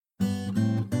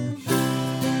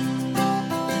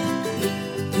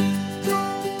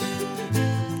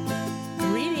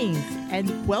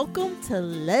and welcome to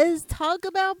Let's Talk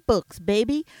About Books,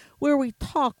 baby, where we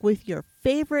talk with your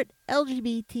favorite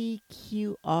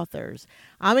LGBTQ authors.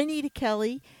 I'm Anita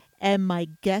Kelly, and my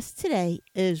guest today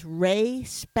is Ray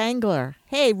Spangler.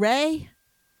 Hey, Ray.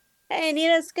 Hey,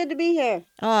 Nina, it's good to be here.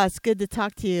 Oh, it's good to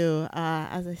talk to you.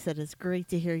 As I said, it's great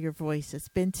to hear your voice. It's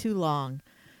been too long.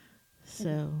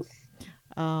 So,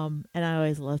 and I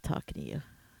always love talking to you.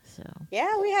 So,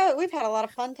 Yeah, we've had a lot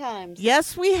of fun times.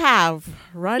 yes, we have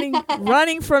running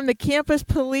from the campus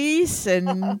police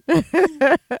and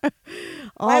My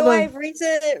all the. wife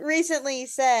recently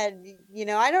said,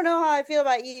 I don't know how I feel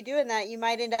about you doing that. You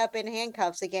might end up in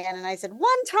handcuffs again. And I said,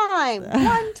 one time.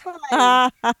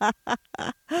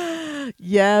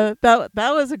 Yeah, that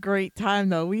was a great time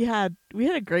though. We had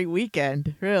a great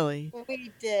weekend, really.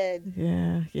 We did.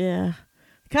 Yeah, yeah.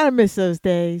 Kind of miss those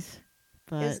days,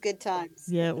 It was but good times.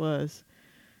 yeah, it was.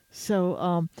 So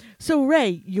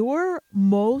Ray, your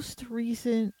most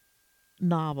recent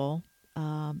novel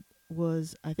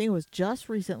was, I think it was just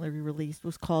recently released,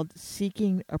 was called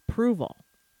Seeking Approval,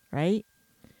 right?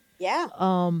 Yeah.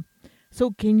 Um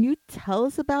so can you tell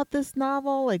us about this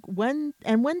novel? Like when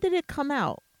did it come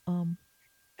out?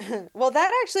 Well,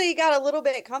 that actually got a little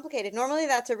bit complicated. Normally,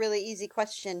 that's a really easy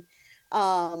question.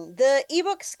 The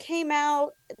ebooks came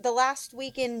out the last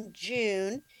week in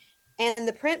June, and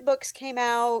the print books came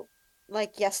out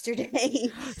like yesterday.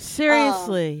 Um,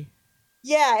 Seriously.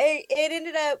 Yeah, it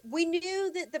ended up, we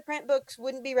knew that the print books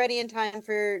wouldn't be ready in time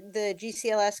for the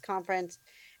GCLS conference,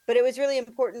 but it was really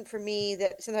important for me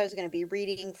that since I was going to be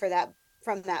reading for that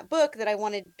from that book that I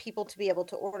wanted people to be able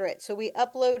to order it. So we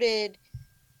uploaded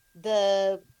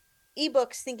the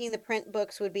ebooks thinking the print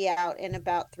books would be out in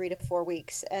about 3 to 4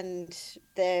 weeks. And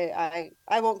I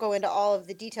won't go into all of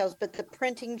the details, but the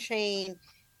printing chain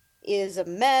is a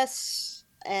mess.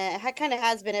 It kind of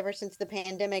has been ever since the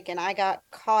pandemic, and I got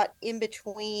caught in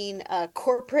between a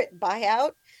corporate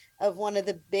buyout of one of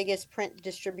the biggest print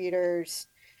distributors.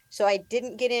 So I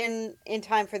didn't get in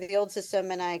time for the old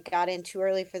system, and I got in too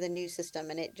early for the new system,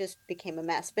 and it just became a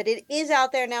mess. But it is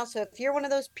out there now. So if you're one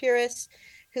of those purists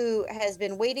who has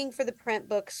been waiting for the print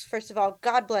books, first of all,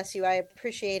 God bless you. I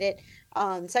appreciate it.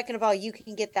 Second of all, you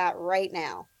can get that right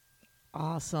now.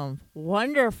 Awesome.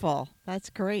 Wonderful. That's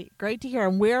great. Great to hear.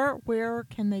 And where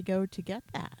can they go to get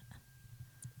that?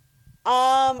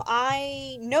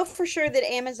 I know for sure that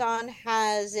Amazon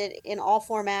has it in all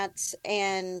formats,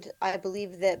 and I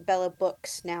believe that Bella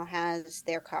Books now has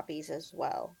their copies as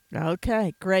well.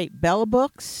 Okay, great. Bella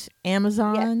Books, Yeah.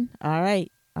 Amazon. All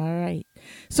right. All right.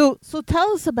 So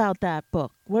tell us about that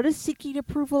book. What is Seeking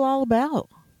Approval all about?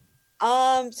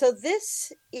 So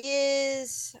this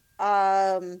is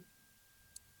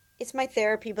it's my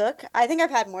therapy book. I think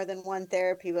I've had more than one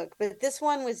therapy book, but this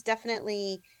one was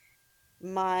definitely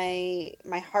my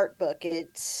heart book.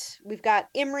 We've got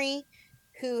Emery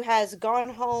who has gone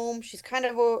home. She's kind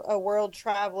of a world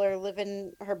traveler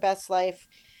living her best life,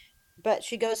 but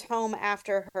she goes home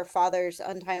after her father's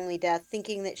untimely death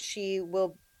thinking that she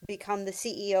will become the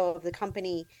CEO of the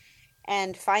company,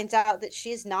 and finds out that she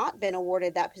has not been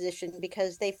awarded that position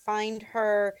because they find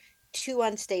her too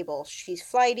unstable. She's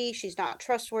flighty, she's not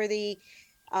trustworthy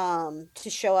to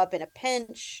show up in a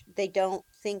pinch. They don't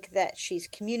think that she's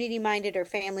community minded or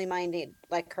family minded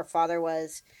like her father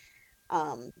was.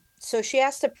 Um, so she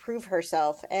has to prove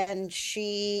herself, and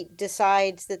she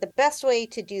decides that the best way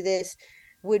to do this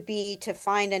would be to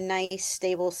find a nice,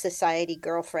 stable society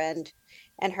girlfriend.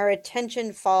 And her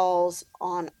attention falls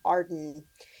on Arden.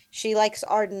 She likes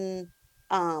Arden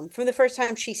from the first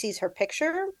time she sees her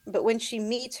picture, but when she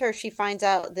meets her, she finds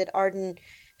out that Arden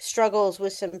struggles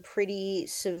with some pretty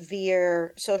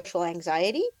severe social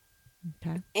anxiety.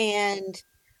 Okay. And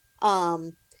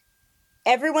um,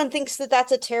 everyone thinks that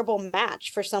that's a terrible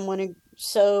match for someone who's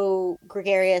so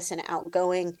gregarious and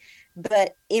outgoing,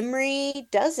 but Emery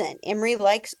doesn't. Emery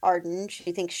likes Arden.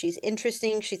 She thinks she's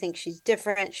interesting. She thinks she's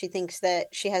different. She thinks that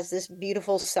she has this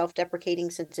beautiful self-deprecating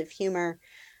sense of humor.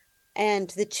 And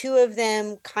the two of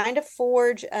them kind of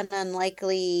forge an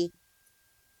unlikely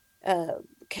uh,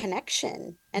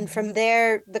 connection. And Mhm. from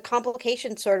there, the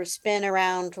complications sort of spin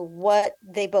around what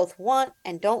they both want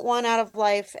and don't want out of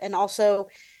life, and also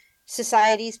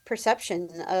society's perception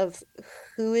of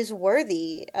who is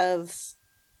worthy of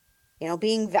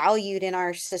being valued in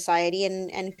our society,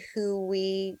 and who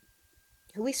we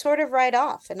sort of write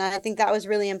off. And I think that was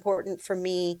really important for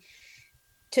me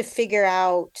to figure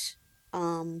out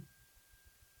um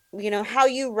how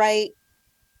you write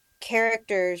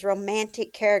characters,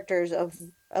 romantic characters of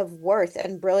worth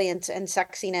and brilliance and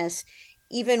sexiness,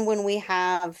 even when we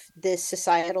have this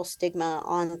societal stigma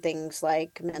on things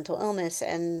like mental illness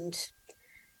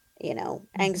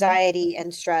Mm-hmm. anxiety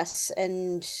and stress.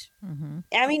 And Mm-hmm.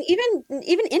 I mean,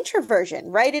 even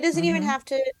introversion, right? It doesn't even Mm-hmm. have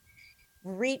to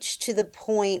reach to the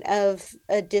point of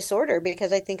a disorder,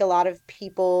 because I think a lot of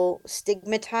people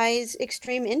stigmatize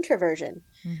extreme introversion.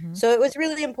 Mm-hmm. So it was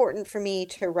really important for me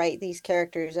to write these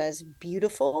characters as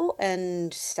beautiful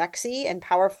and sexy and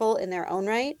powerful in their own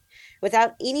right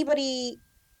without anybody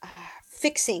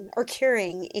fixing or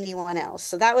curing anyone else.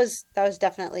 So that was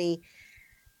definitely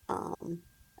um,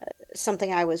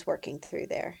 something I was working through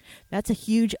there. That's a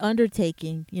huge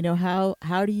undertaking.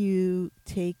 How do you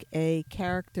take a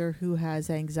character who has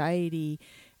anxiety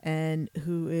and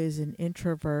who is an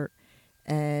introvert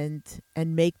and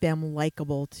make them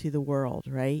likable to the world,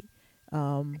 right?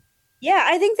 Um, Yeah,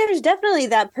 I think there's definitely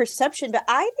that perception, but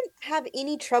I didn't have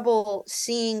any trouble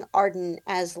seeing Arden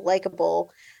as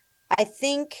likable. I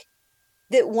think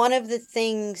that one of the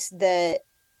things that,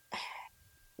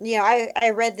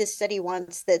 I read this study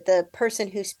once that the person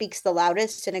who speaks the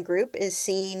loudest in a group is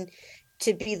seen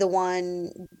to be the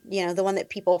one that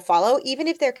people follow, even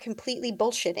if they're completely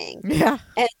bullshitting. yeah.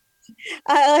 And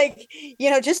I like,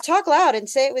 just talk loud and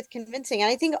say it with convincing.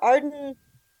 And I think Arden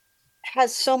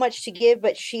has so much to give,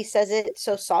 but she says it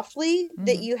so softly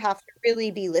that Mm-hmm. you have to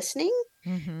really be listening.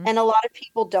 Mm-hmm. And a lot of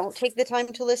people don't take the time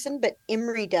to listen, but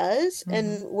Imri does. Mm-hmm.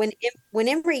 And when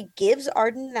Imri gives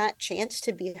Arden that chance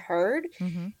to be heard,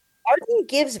 Mm-hmm. Arden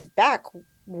gives back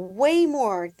way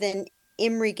more than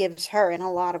Imri gives her in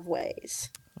a lot of ways.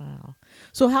 Wow.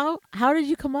 So how did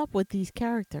you come up with these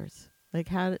characters? Like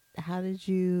how did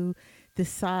you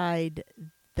decide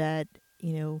that,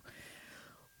 you know,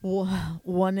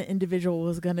 one individual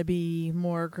was going to be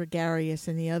more gregarious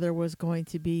and the other was going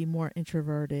to be more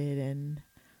introverted and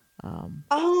um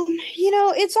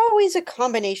It's always a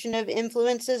combination of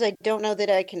influences. I don't know that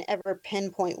I can ever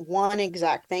pinpoint one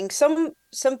exact thing. Some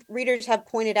readers have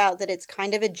pointed out that it's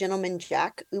kind of a gentleman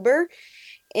Jack Uber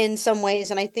in some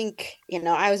ways, and I think,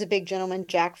 I was a big gentleman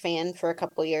Jack fan for a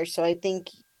couple years, so I think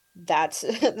that's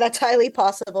that's highly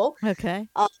possible. okay.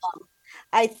 Um,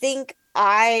 I think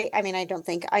I mean, I don't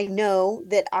think, I know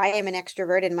that I am an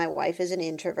extrovert and my wife is an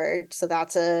introvert. So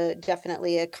that's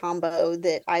definitely a combo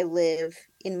that I live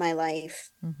in my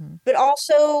life. Mhm. But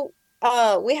also,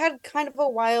 we had kind of a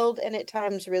wild and at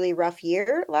times really rough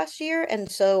year last year.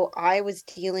 And so I was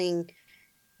dealing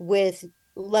with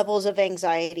levels of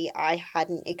anxiety I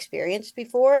hadn't experienced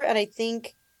before. And I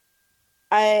think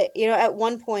at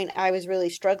one point I was really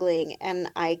struggling and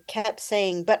I kept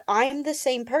saying, but I'm the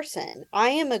same person. I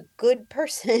am a good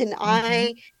person.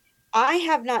 Mhm. I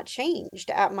have not changed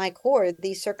at my core.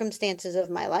 These circumstances of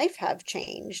my life have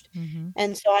changed. Mhm.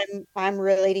 And so I'm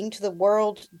relating to the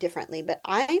world differently, but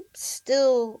I'm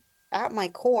still at my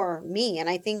core me. And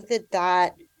I think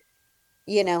that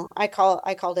I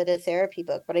called it a therapy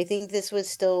book, but I think this was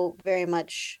still very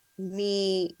much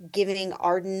me giving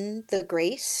Arden the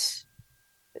grace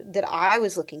that I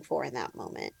was looking for in that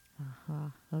moment. Uh-huh.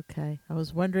 Okay. I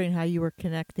was wondering how you were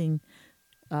connecting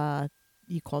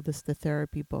you called this the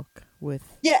therapy book with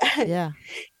Yeah. yeah.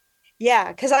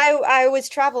 Yeah, because I was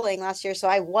traveling last year, so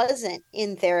I wasn't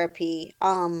in therapy.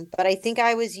 But I think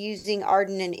I was using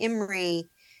Arden and Imri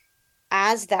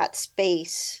as that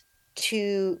space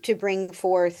to bring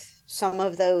forth some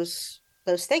of those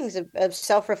things of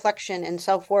self-reflection and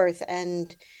self-worth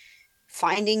and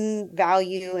finding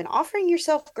value and offering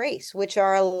yourself grace, which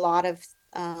are a lot of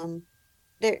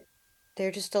they're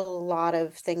they're just a lot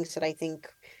of things that I think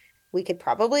we could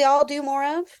probably all do more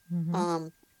of. Mhm.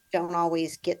 Um, don't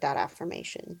always get that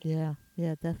affirmation. Yeah.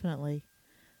 Yeah, definitely.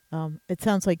 It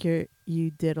sounds like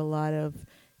you did a lot of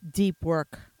deep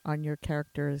work on your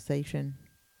characterization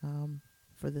um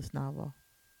for this novel.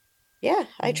 Yeah,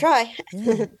 I Yeah. try.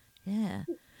 Yeah. Yeah.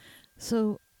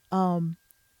 So, um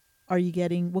are you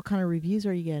getting what kind of reviews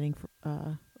are you getting for,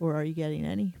 or are you getting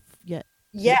any yet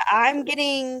Yeah, to I'm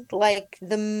getting like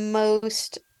the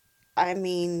most, I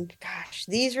mean, gosh,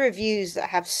 these reviews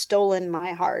have stolen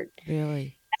my heart.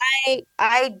 really?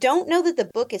 I don't know that the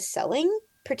book is selling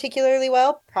particularly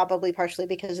well, probably partially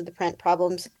because of the print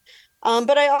problems.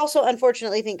 But I also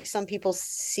unfortunately think some people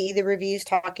see the reviews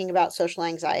talking about social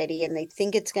anxiety and they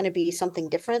think it's going to be something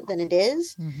different than it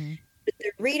is. Mhm. But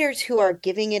the readers who are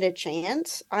giving it a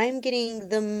chance, I'm getting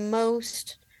the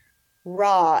most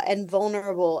raw and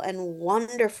vulnerable and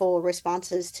wonderful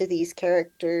responses to these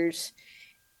characters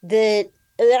that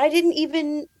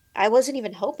I wasn't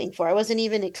even hoping for. I wasn't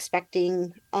even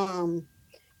expecting.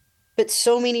 But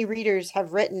so many readers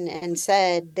have written and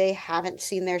said they haven't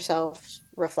seen themselves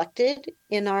reflected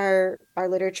in our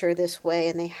literature this way,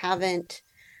 and they haven't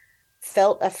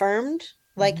felt affirmed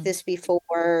like Mhm. this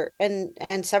before.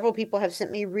 And several people have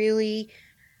sent me really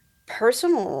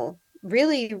personal,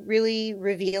 really, really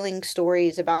revealing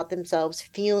stories about themselves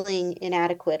feeling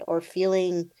inadequate or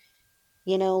feeling,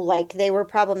 like they were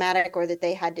problematic or that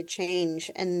they had to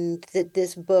change. And that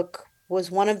this book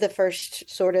was one of the first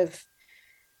sort of,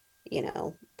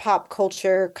 pop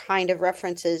culture kind of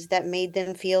references that made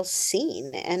them feel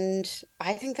seen. And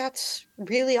I think that's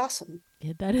really awesome.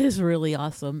 Yeah, that is really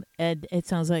awesome. And it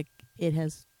sounds like it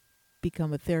has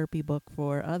become a therapy book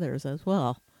for others as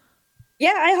well.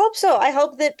 Yeah, I hope so. I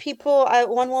hope that people,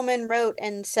 one woman wrote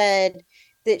and said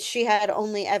that she had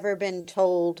only ever been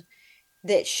told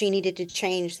that she needed to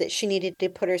change, that she needed to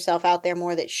put herself out there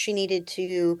more, that she needed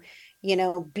to,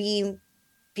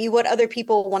 be what other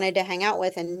people wanted to hang out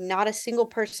with. And not a single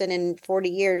person in 40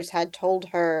 years had told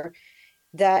her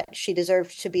that she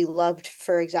deserved to be loved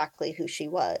for exactly who she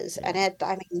was. Yeah. And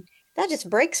I mean, that just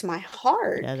breaks my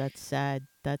heart. Yeah, that's sad.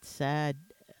 That's sad.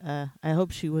 I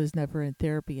hope she was never in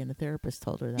therapy and a therapist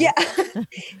told her Yeah. that.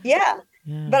 Yeah.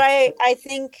 Yeah. But I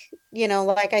think,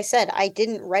 like I said, I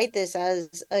didn't write this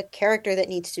as a character that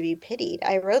needs to be pitied.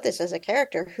 I wrote this as a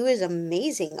character who is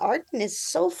amazing. Arden is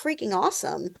so freaking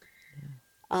awesome.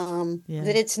 Yeah.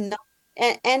 That it's not,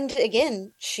 and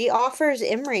again, she offers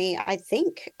Imri, I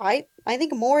think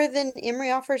more than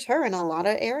Imri offers her in a lot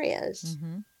of areas.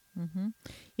 Mm-hmm. Mm-hmm.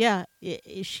 Yeah.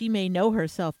 She may know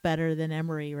herself better than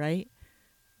Emery, right?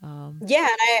 Um, Yeah,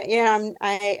 and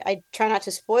I try not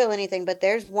to spoil anything, but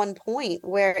there's one point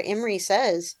where Imri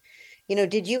says,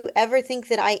 did you ever think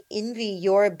that I envy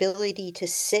your ability to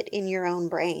sit in your own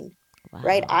brain?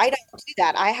 Right? wow. I don't do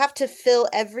that. I have to fill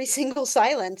every single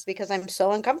silence because I'm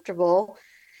so uncomfortable,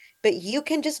 but you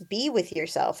can just be with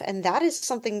yourself, and that is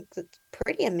something that's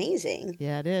pretty amazing.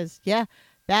 Yeah, it is. Yeah.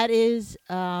 That is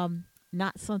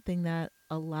not something that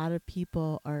a lot of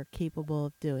people are capable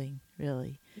of doing,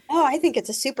 really. Oh, I think it's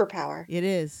a superpower. It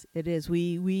is. It is.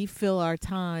 We fill our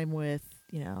time with,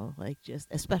 like, just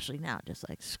especially now, just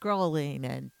like scrolling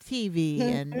and TV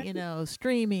and,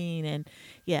 streaming, and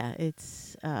yeah,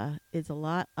 it's a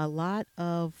lot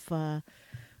of I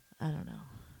don't know,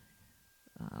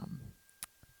 um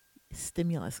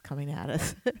stimulus coming at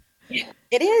us.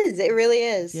 It is. It really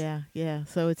is. Yeah, yeah.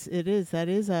 So it is that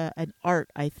is an art,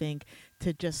 I think,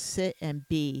 to just sit and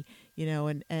be,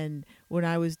 and when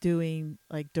I was doing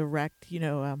like direct,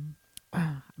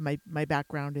 my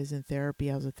background is in therapy.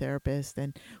 I was a therapist,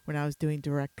 and when I was doing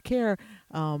direct care,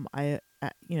 I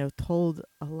told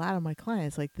a lot of my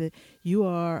clients like that you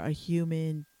are a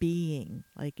human being,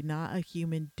 like not a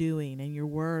human doing, and your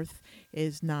worth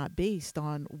is not based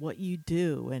on what you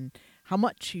do and how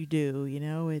much you do.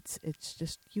 It's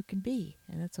just you can be,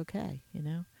 and it's okay.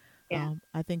 Yeah.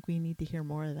 I think we need to hear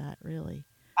more of that, really.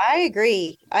 I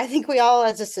agree. I think we all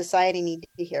as a society need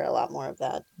to hear a lot more of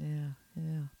that. Yeah,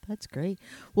 yeah, that's great.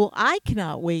 Well, I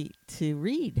cannot wait to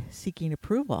read Seeking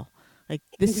Approval. Like,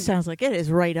 this sounds like it is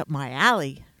right up my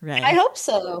alley, I Ray. hope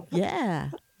so. Yeah,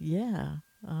 yeah.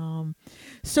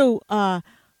 So I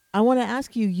want to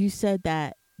ask you. You said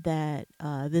that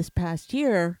this past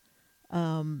year,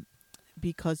 um,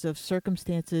 because of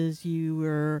circumstances, you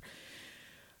were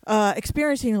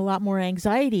experiencing a lot more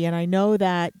anxiety, and I know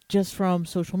that just from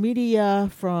social media,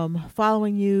 from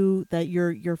following you, that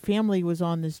your family was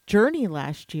on this journey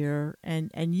last year,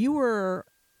 and you were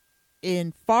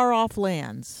in far off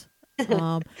lands.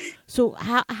 So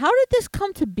how did this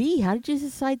come to be? How did you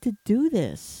decide to do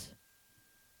this?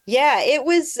 Yeah, it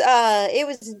was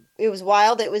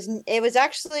wild. It was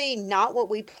actually not what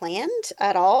we planned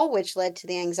at all, which led to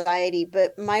the anxiety,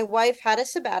 but my wife had a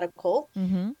sabbatical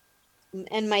Mm-hmm.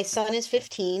 and my son is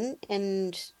 15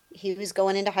 and he was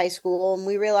going into high school and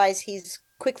we realize he's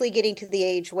quickly getting to the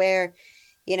age where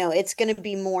it's going to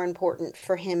be more important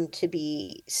for him to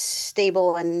be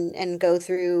stable and go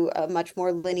through a much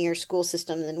more linear school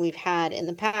system than we've had in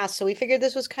the past. So we figured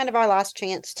this was kind of our last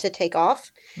chance to take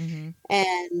off. Mm-hmm.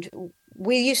 And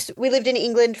we lived in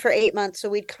England for 8 months, so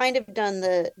we'd kind of done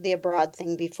the abroad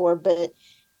thing before, but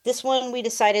this one we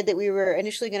decided that we were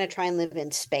initially going to try and live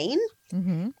in Spain.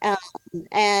 Mm-hmm. Um,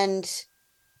 and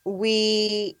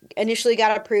we initially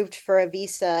got approved for a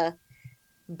visa,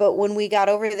 but when we got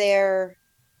over there,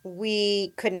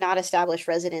 we could not establish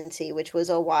residency, which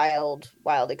was a wild,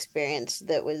 wild experience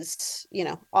that was,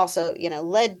 also,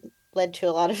 led to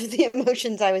a lot of the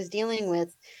emotions I was dealing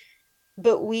with.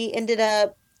 But we ended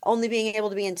up only being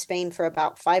able to be in Spain for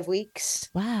about 5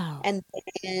 weeks. Wow. And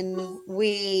then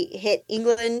we hit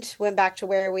England, went back to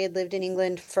where we had lived in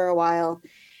England for a while.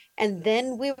 And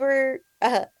then we were,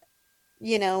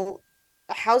 you know,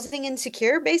 housing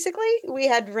insecure, basically. We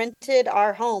had rented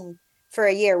our home for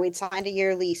a year. We'd signed a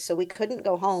year lease, so we couldn't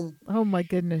go home. Oh my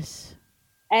goodness.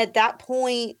 At that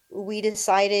point, we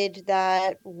decided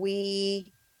that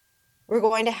we were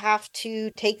going to have to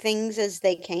take things as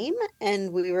they came,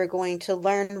 and we were going to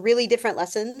learn really different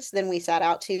lessons than we set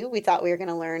out to. We thought we were going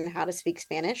to learn how to speak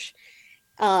Spanish.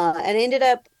 And it ended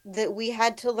up that we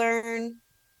had to learn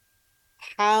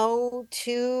how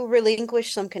to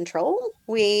relinquish some control.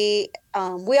 We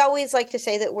always like to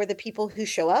say that we're the people who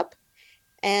show up,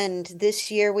 and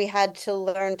this year we had to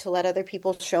learn to let other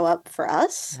people show up for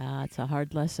us. Ah, it's a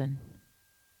hard lesson.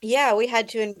 Yeah, we had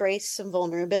to embrace some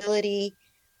vulnerability.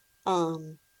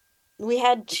 Um, we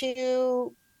had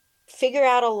to figure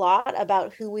out a lot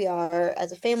about who we are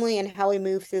as a family and how we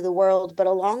move through the world. But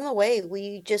along the way,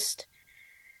 we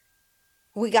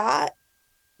got,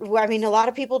 well, I mean, a lot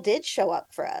of people did show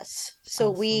up for us. So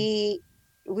Awesome. we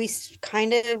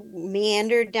kind of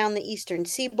meandered down the eastern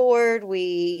seaboard.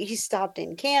 We stopped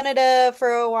in Canada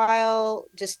for a while,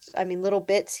 just, I mean, little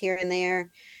bits here and there.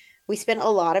 We spent a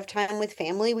lot of time with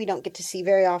family we don't get to see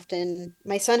very often.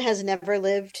 My son has never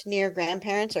lived near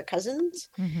grandparents or cousins,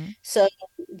 Mm-hmm. so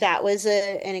that was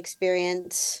an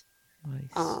experience.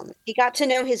 Nice. He got to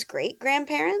know his great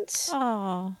grandparents,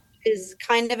 Oh, is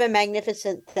kind of a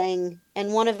magnificent thing.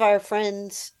 And one of our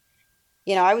friends,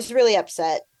 I was really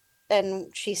upset, and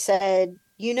she said,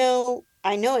 I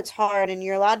know it's hard and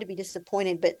you're allowed to be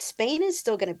disappointed, but Spain is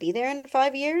still going to be there in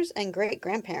 5 years, and great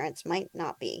grandparents might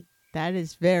not be. that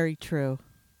is very true.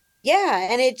 Yeah,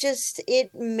 and it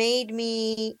made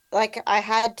me like I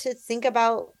had to think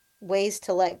about ways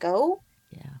to let go,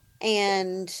 Yeah.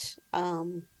 and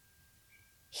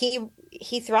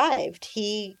he thrived.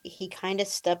 He kind of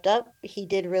stepped up. He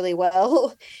did really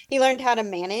well. He learned how to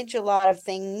manage a lot of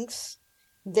things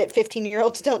that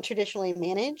 15-year-olds don't traditionally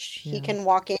manage. He Yeah. can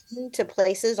walk into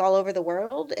places all over the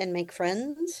world and make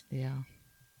friends. Yeah.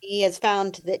 He has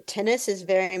found that tennis is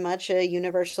very much a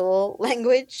universal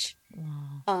language.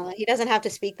 Wow. He doesn't have to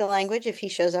speak the language if he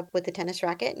shows up with a tennis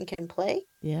racket and can play.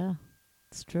 Yeah.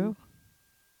 It's true.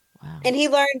 Wow. And he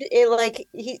learned it, like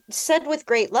he said with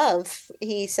great love.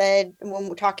 He said, when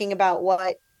we're talking about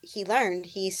what he learned,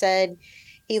 he said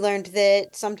he learned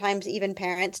that sometimes even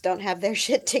parents don't have their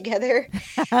shit together.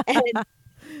 And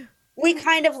we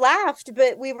kind of laughed,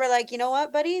 but we were like, you know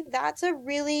what, buddy? That's a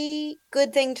really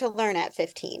good thing to learn at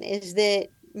 15, is that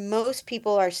most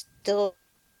people are still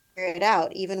figuring it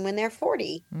out, even when they're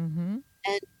 40. Mm-hmm.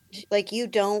 And like you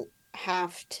don't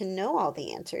have to know all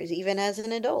the answers, even as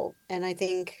an adult. And I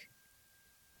think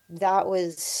that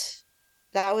was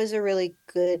that was a really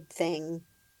good thing.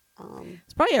 Um,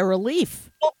 It's probably a relief.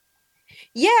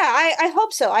 yeah, I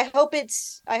hope so. I hope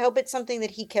it's something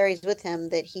that he carries with him,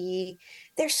 that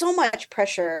there's so much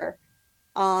pressure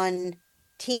on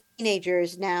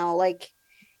teenagers now. Like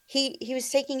he was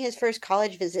taking his first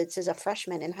college visits as a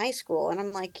freshman in high school, and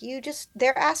I'm like,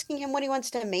 they're asking him what he wants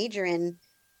to major in. And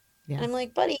Yeah. I'm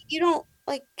like, buddy, you don't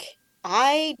like,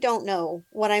 I don't know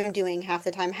what I'm doing half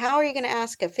the time. How are you going to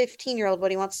ask a 15-year-old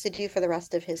what he wants to do for the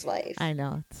rest of his life? I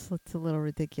know. It's a little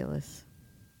ridiculous.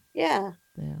 Yeah.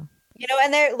 Yeah.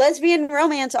 And their lesbian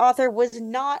romance author was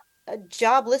not a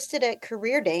job listed at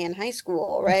career day in high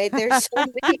school, right?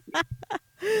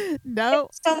 No.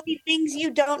 So many things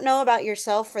you don't know about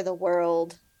yourself or the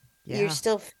world. You're Yeah.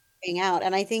 still figuring out.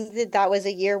 And I think that was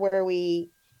a year where we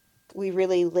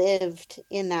really lived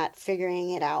in that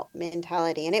figuring it out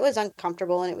mentality. And it was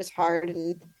uncomfortable and it was hard,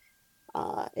 and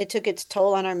it took its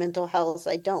toll on our mental health.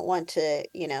 I don't want to,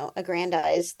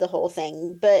 aggrandize the whole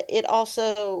thing, but it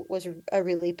also was a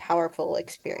really powerful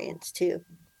experience too.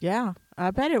 Yeah. I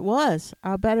bet it was.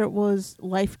 I bet it was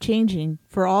life changing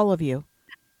for all of you.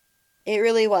 It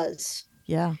really was.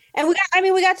 Yeah. And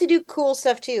we got to do cool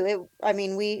stuff too.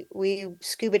 We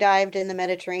scuba dived in the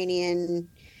Mediterranean.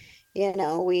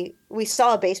 We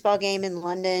saw a baseball game in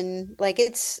London.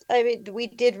 We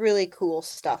did really cool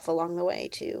stuff along the way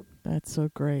too. That's so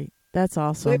great. That's We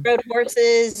awesome. rode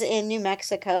horses in New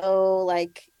Mexico.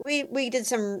 Like we did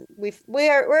some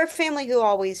we're a family who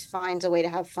always finds a way to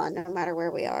have fun no matter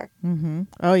where we are. Mm-hmm.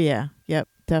 Oh yeah. Yep.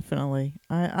 Definitely.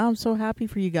 I'm so happy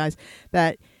for you guys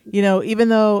that, even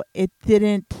though it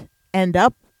didn't end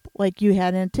up like you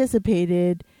had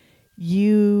anticipated,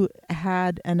 you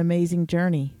had an amazing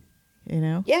journey, you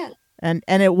know? Yeah. And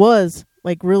it was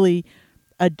like really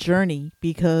a journey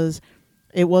because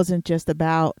it wasn't just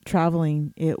about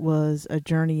traveling. It was a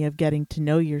journey of getting to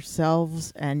know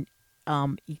yourselves and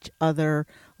each other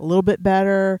a little bit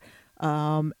better,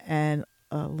 and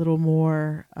a little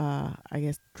more, I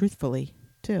guess, truthfully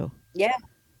too. Yeah.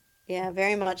 Yeah,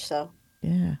 very much so.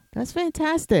 Yeah, that's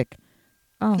fantastic.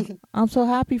 Oh, I'm so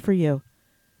happy for you.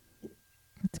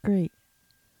 That's great.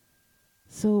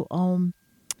 So,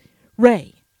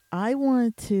 Ray, I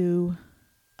wanted to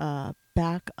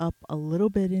back up a little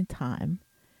bit in time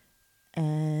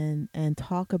and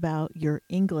talk about your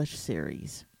English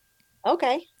series.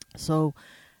 Okay. So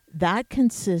that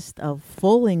consists of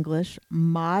full English,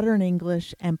 modern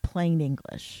English, and plain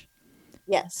English.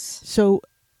 Yes. So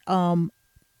um,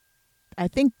 I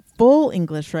think full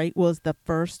English, right, was the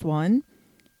first one.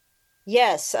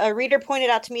 Yes. A reader pointed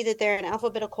out to me that they're in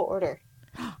alphabetical order.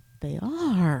 They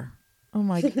are. Oh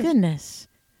my goodness.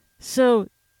 So,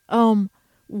 um,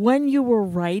 when you were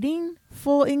writing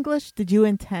full English, did you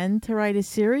intend to write a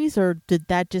series or did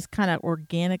that just kind of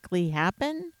organically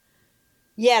happen?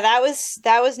 Yeah, that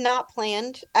was not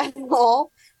planned at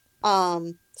all.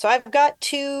 So I've got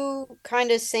two kind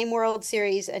of same world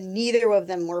series, and neither of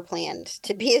them were planned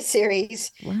to be a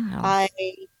series. Wow. I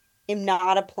am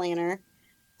not a planner.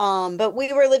 But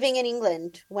we were living in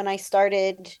England when I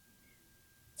started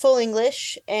full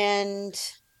English and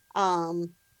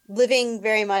um living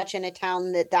very much in a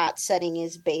town that setting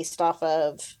is based off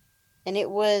of. And it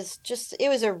was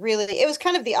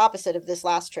kind of the opposite of this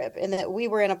last trip in that we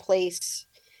were in a place,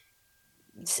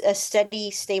 a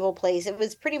steady, stable place. It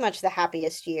was pretty much the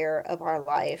happiest year of our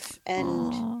life. And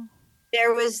Oh,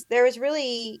 there was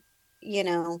really, you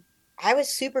know, I was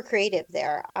super creative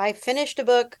there. I finished a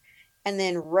book and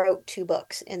then wrote two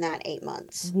books in that 8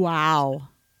 months. wow.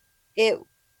 It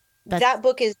That's That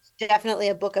book is definitely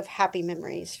a book of happy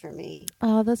memories for me.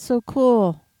 that's so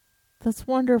cool. That's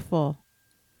wonderful.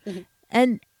 Mhm.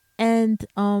 And and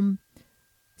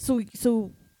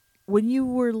so when you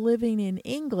were living in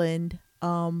England,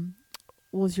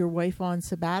 was your wife on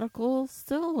sabbatical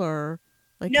still or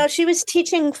like No, she was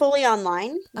teaching fully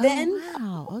online oh then.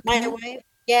 wow, My okay. wife,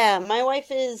 yeah, my wife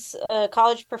is a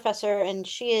college professor and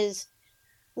she is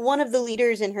one of the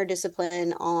leaders in her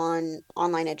discipline on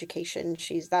online education.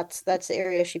 That's the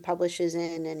area she publishes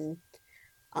in, and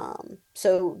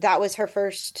so that was her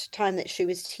first time that she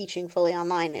was teaching fully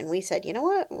online. And we said, you know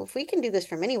what? If we can do this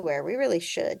from anywhere, we really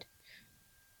should.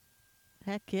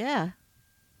 Heck yeah.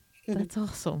 That's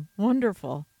awesome.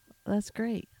 Wonderful. That's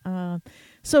great.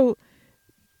 So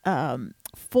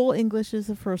full English is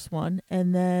the first one,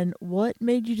 and then what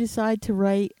made you decide to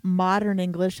write modern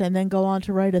English and then go on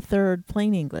to write a third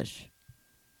plain English?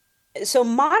 So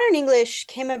modern English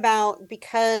came about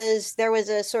because there was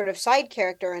a sort of side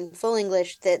character in full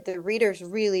English that the readers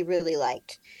really, really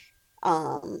liked.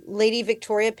 Lady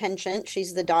Victoria Penchant,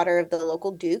 she's the daughter of the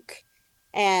local duke,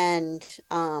 and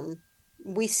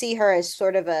we see her as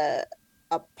sort of a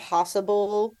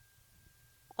possible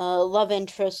love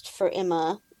interest for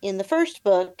Emma in the first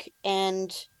book,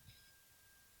 and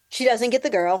she doesn't get the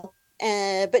girl,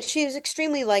 but she is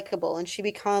extremely likable, and she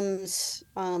becomes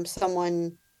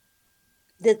someone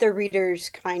that the readers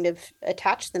kind of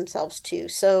attach themselves to.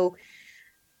 So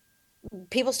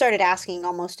people started asking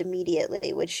almost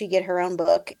immediately, would she get her own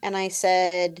book? And I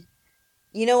said,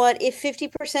 you know what? If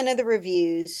 50% of the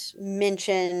reviews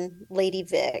mention Lady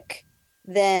Vic,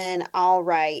 then I'll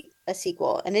write a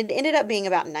sequel. And it ended up being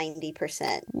about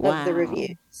 90% of the Wow.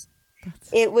 reviews. That's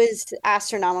It was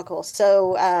astronomical.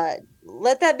 So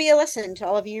let that be a lesson to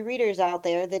all of you readers out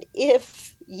there that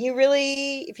if you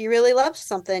really love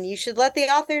something, you should let the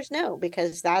authors know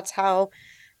because that's how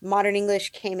modern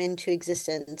English came into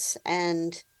existence.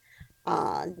 And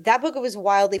that book was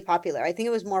wildly popular. I think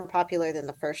it was more popular than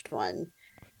the first one.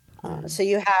 good. So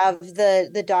you have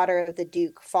the daughter of the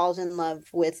Duke falls in love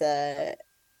with a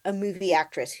movie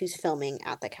actress who's filming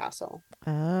at the castle.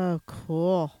 Oh,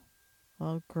 cool.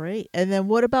 Oh, great. And then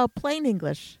what about plain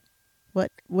English?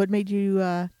 What made you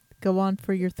go on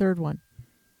for your third one?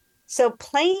 So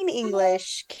plain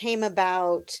English came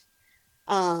about.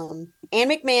 Anne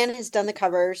McMahon has done the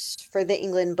covers for the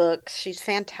England books. She's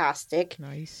fantastic.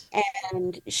 Nice.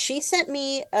 And she sent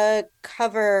me a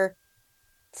cover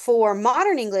for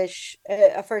modern English,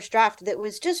 a first draft that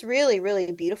was just really,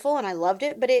 really beautiful, and I loved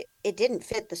it, but it didn't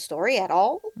fit the story at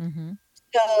all. Mm-hmm.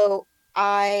 So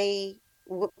I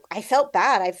felt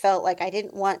bad. I felt like I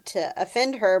didn't want to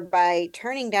offend her by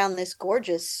turning down this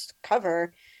gorgeous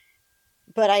cover.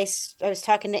 But I was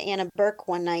talking to Anna Burke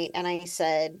one night, and I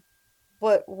said,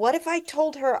 what if I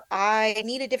told her I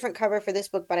need a different cover for this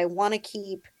book, but I want to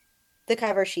keep the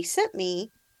cover she sent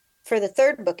me for the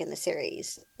third book in the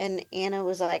series? And Anna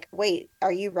was like, wait,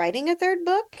 are you writing a third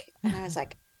book? And I was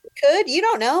like, could, you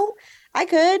don't know. I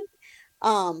could.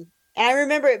 And I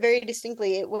remember it very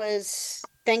distinctly. It was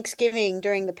Thanksgiving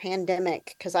during the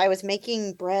pandemic because I was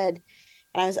making bread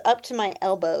and I was up to my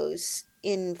elbows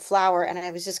in flour and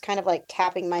I was just kind of like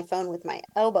tapping my phone with my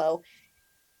elbow.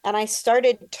 And I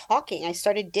started talking, I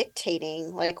started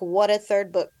dictating like what a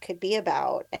third book could be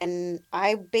about. And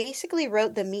I basically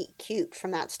wrote the meet cute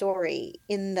from that story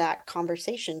in that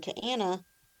conversation to Anna.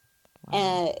 Wow.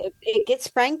 And it gets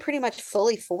sprang pretty much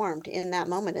fully formed in that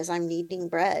moment as I'm kneading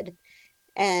bread.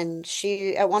 And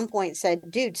she at one point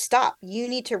said, "Dude, stop. You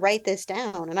need to write this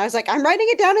down." And I was like, "I'm writing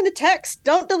it down in the text.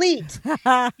 Don't delete."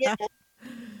 Yeah.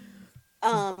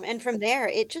 And from there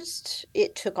it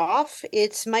took off.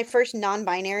 It's my first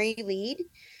non-binary lead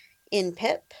in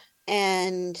Pip,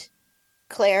 and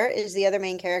Claire is the other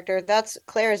main character. That's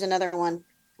Claire is another one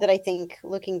that I think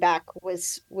looking back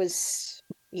was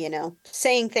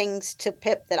saying things to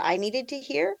Pip that I needed to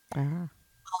hear. Ah,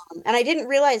 And I didn't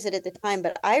realize it at the time,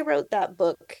 but I wrote that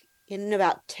book in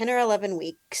about 10 or 11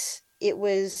 weeks. It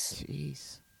was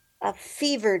jeez. a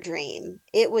fever dream.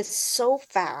 It was so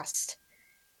fast.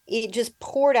 It just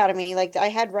poured out of me. Like I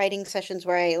had writing sessions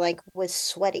where I like was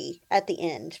sweaty at the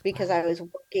end because Wow. I was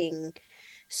working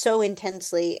so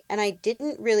intensely, and I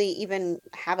didn't really even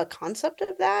have a concept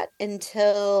of that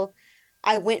until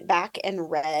I went back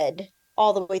and read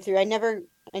all the way through. I never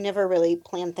really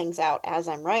plan things out as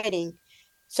I'm writing.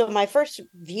 So my first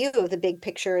view of the big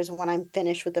picture is when I'm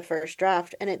finished with the first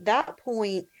draft, and at that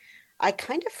point I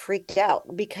kind of freaked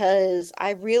out because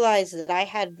I realized that I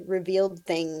had revealed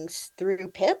things through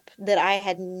Pip that I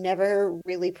had never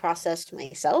really processed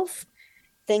myself.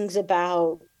 Things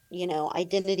about,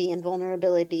 identity and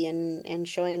vulnerability and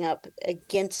showing up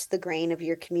against the grain of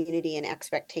your community and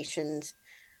expectations.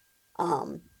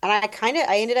 And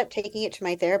I ended up taking it to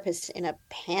my therapist in a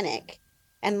panic.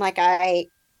 And I'm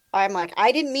like,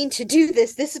 I didn't mean to do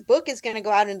this. This book is going to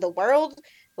go out into the world.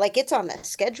 Like it's on the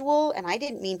schedule. And I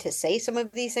didn't mean to say some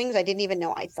of these things. I didn't even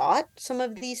know I thought some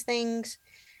of these things.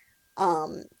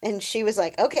 And she was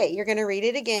like, okay, you're going to read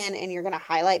it again and you're going to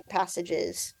highlight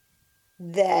passages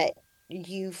that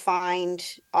you find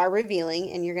are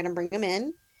revealing and you're going to bring them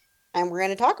in and we're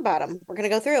going to talk about them. We're going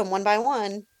to go through them one by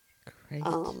one. Great.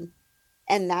 Um,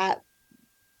 and that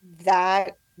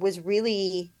was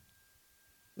really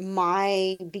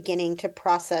my beginning to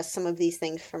process some of these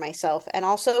things for myself and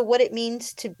also what it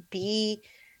means to be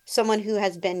someone who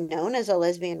has been known as a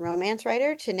lesbian romance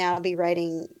writer to now be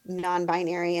writing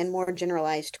non-binary and more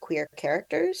generalized queer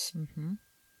characters. Mm-hmm.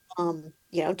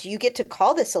 Do you get to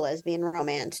call this a lesbian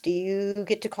romance? Do you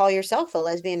get to call yourself a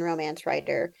lesbian romance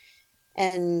writer?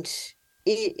 And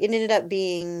it ended up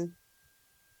being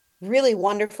really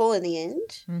wonderful in the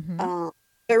end, Mm-hmm. um,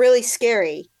 but really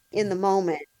scary in Yeah. the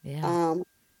moment. Yeah. Um,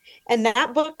 and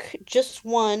that book just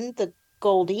won the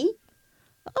Goldie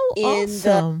Oh, in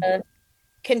the awesome.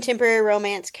 contemporary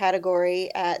romance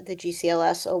category at the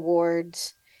GCLS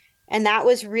Awards. And that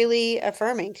was really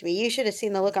affirming to me. You should have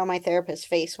seen the look on my therapist's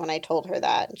face when I told her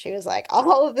that. And she was like,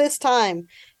 all this time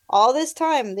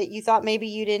that you thought maybe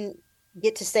you didn't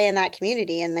get to stay in that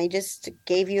community, and they just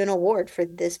gave you an award for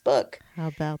this book. How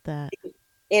about that? I think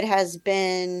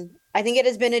it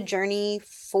has been a journey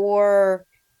for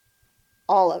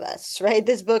all of us, right?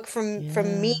 This book from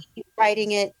me Yeah.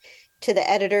 writing it to the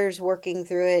editors working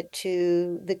through it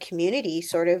to the community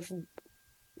sort of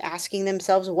asking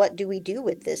themselves, what do we do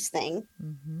with this thing?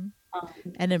 Mm-hmm. Um,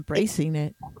 And it's embracing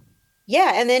it.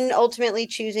 yeah, and then ultimately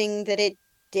choosing that it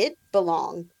did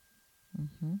belong.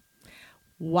 Mm-hmm.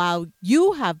 Wow,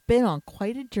 you have been on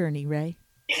quite a journey, Ray.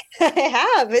 I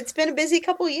have. It's been a busy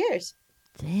couple years.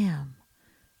 Damn.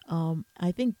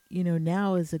 I think,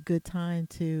 now is a good time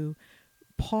to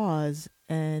pause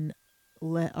and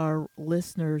let our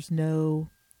listeners know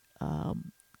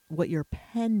um, what your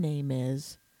pen name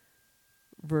is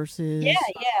Yeah, versus. yeah.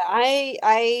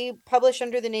 I publish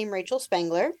under the name Rachel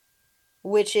Spangler,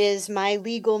 which is my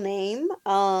legal name.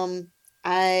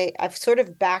 I've sort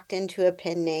of backed into a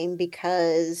pen name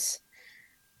because,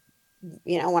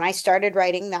 when I started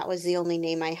writing, that was the only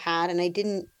name I had, and I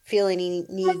didn't feel any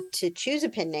need to choose a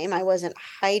pen name. I wasn't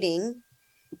hiding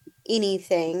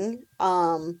anything.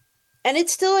 And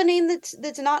it's still a name that's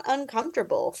not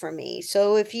uncomfortable for me.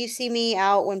 So if you see me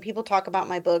out when people talk about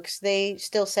my books, they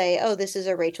still say, "Oh, this is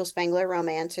a Rachel Spangler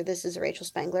romance," or "This is a Rachel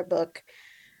Spangler book."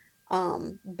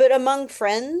 But among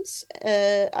friends,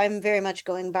 I'm very much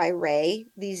going by Ray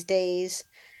these days.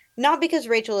 Not because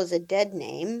Rachel is a dead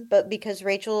name, but because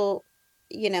Rachel,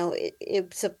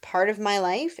 it's a part of my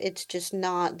life. It's just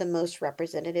not the most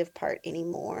representative part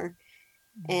anymore.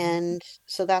 Mm-hmm. And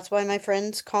so that's why my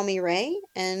friends call me Ray,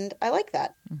 and I like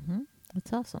that. Mm-hmm.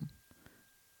 That's awesome.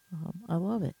 I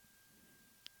love it.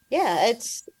 Yeah,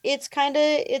 it's kind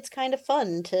of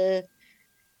fun to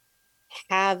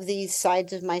have these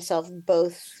sides of myself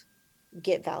both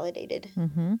get validated.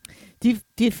 Mm-hmm. Do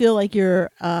you feel like you're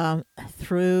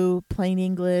through Plain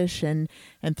English and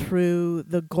through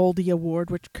the Goldie Award,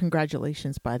 which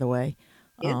congratulations, by the way,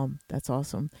 Yeah. that's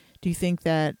awesome. Do you think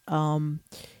that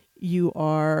you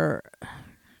are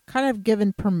kind of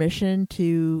given permission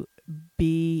to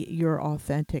be your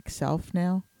authentic self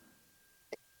now?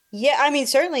 Yeah, I mean,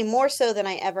 certainly more so than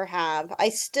I ever have. I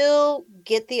still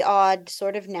get the odd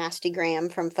sort of nasty gram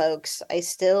from folks.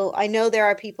 I know there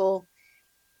are people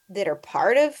that are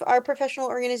part of our professional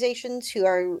organizations who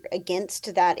are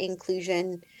against that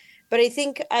inclusion. But I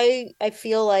think I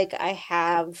feel like I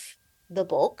have the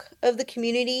bulk of the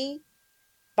community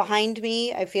behind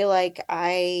me. I feel like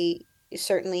I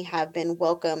certainly have been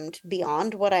welcomed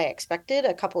beyond what I expected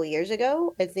a couple years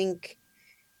ago. I think,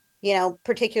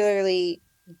 particularly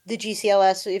the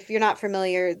GCLS, if you're not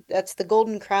familiar, that's the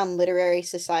Golden Crown Literary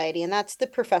Society, and that's the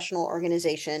professional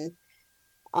organization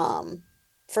um,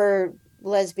 for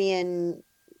lesbian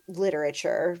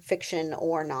literature, fiction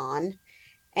or non.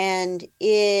 And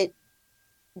it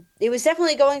was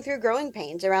definitely going through growing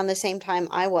pains around the same time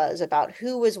I was about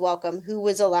who was welcome, who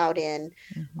was allowed in.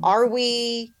 Mm-hmm. Are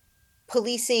we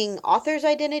policing authors'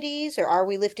 identities or are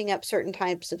we lifting up certain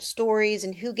types of stories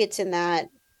and who gets in that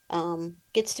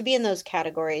gets to be in those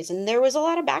categories? And there was a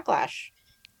lot of backlash.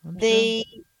 I'm sure.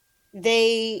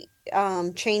 They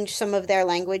changed some of their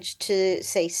language to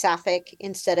say sapphic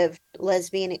instead of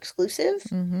lesbian exclusive.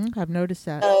 Mm-hmm. I've noticed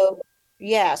that. So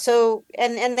yeah, so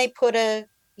and they put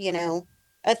you know,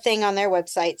 a thing on their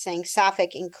website saying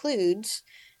sapphic includes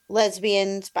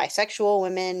lesbians, bisexual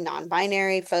women,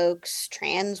 non-binary folks,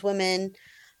 trans women.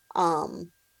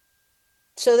 Um,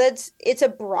 so it's a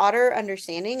broader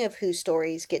understanding of whose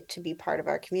stories get to be part of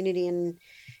our community, and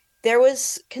there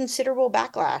was considerable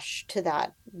backlash to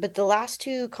that. But the last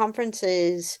two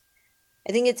conferences,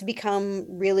 I think it's become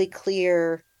really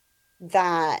clear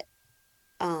that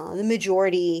the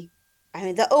majority, I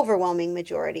mean, the overwhelming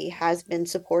majority has been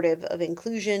supportive of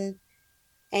inclusion,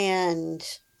 and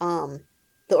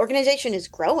the organization is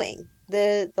growing.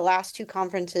 The last two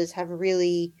conferences have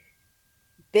really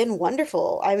been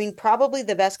wonderful. I mean, probably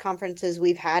the best conferences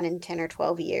we've had in 10 or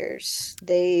 12 years.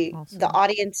 The Awesome.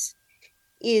 audience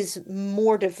is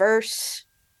more diverse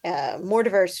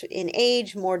in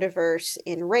age, more diverse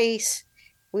in race.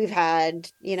 We've had,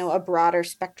 a broader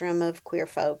spectrum of queer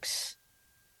folks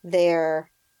there.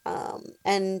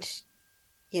 And,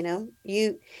 I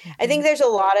Mm-hmm. think there's a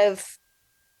lot of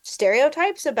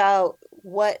stereotypes about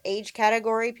what age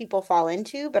category people fall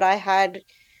into, but I had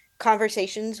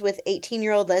conversations with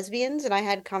 18-year-old lesbians and I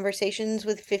had conversations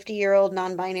with 50-year-old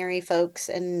non-binary folks,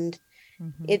 and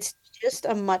Mm-hmm. it's just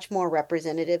a much more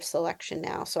representative selection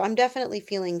now. So I'm definitely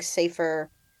feeling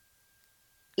safer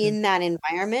Good. in that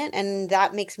environment, and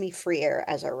that makes me freer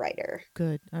as a writer.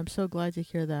 Good. I'm so glad to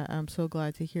hear that. I'm so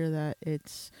glad to hear that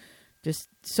it's just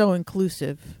so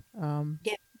inclusive.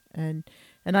 Yeah. And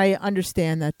and I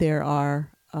understand that there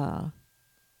are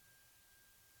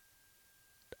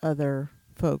other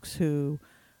folks who,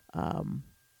 um,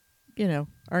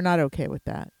 are not okay with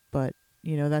that. But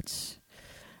that's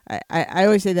I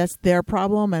always say that's their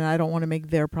problem, and I don't want to make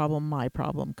their problem my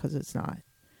problem because it's not.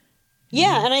 You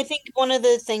Yeah, know. and I think one of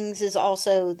the things is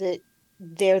also that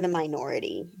they're the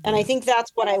minority. And I Yeah. think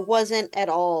that's what I wasn't at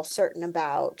all certain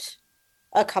about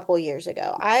a couple years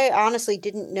ago. I honestly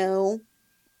didn't know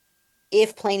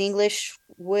if plain English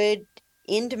would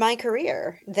end my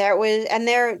career. That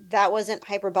wasn't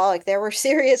hyperbolic. There were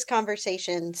serious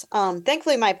conversations.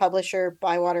 Thankfully my publisher,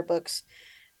 Bywater Books,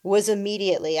 was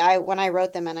immediately I when I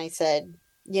wrote them and I said,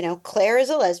 Claire is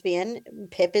a lesbian,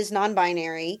 Pip is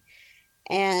non-binary,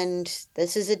 and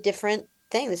this is a different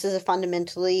thing. This is a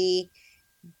fundamentally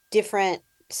different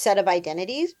set of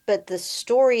identities, but the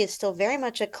story is still very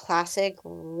much a classic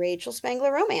Rachel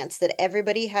Spangler romance that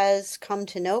everybody has come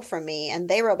to know from me. And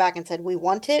they wrote back and said, "We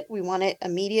want it. We want it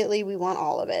immediately. We want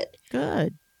all of it."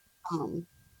 Good. Um,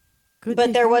 Good to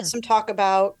but there was hear. some talk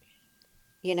about,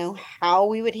 how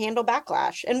we would handle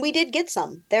backlash. And we did get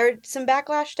some. Some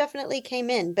backlash definitely came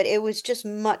in, but it was just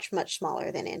much, much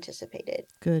smaller than anticipated.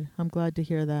 Good. I'm glad to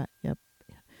hear that. Yep.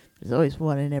 There's always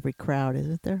one in every crowd,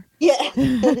 isn't there? Yeah.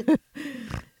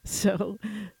 So,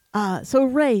 so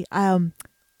Ray,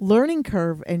 learning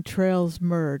curve and trails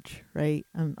merge, right?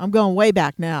 I'm going way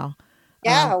back now.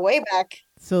 Yeah, way back.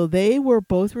 So they were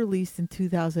both released in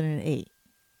 2008,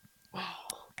 Wow.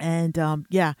 and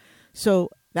yeah, so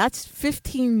that's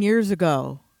 15 years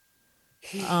ago.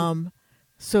 Um,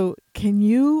 so can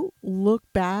you look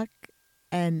back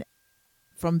and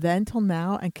from then till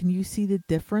now, and can you see the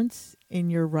difference in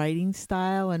your writing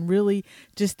style and really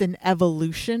just an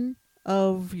evolution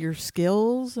of your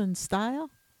skills and style?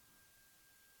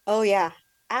 Oh yeah,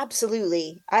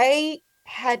 absolutely. I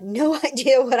had no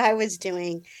idea what I was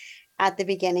doing at the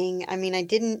beginning. I mean, I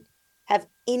didn't have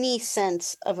any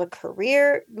sense of a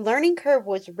career. Learning Curve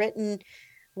was written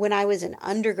when I was an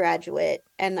undergraduate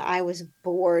and I was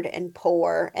bored and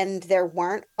poor, and there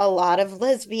weren't a lot of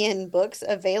lesbian books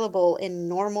available in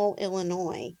Normal,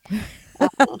 Illinois. Uh,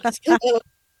 so,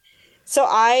 so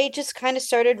I just kind of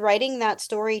started writing that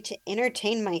story to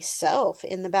entertain myself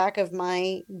in the back of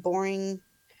my boring,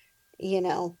 you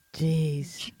know,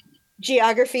 Jeez.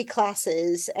 geography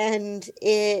classes, and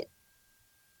it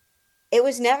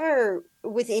was never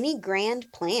with any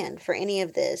grand plan for any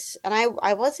of this. And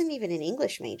I wasn't even an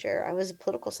English major. I was a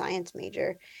political science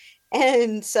major.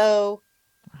 And so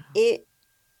Wow. it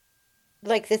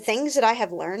like the things that I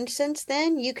have learned since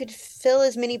then, you could fill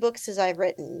as many books as I've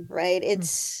written, right? Hmm.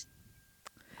 It's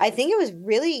I think it was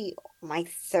really my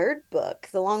third book,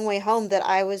 The Long Way Home, that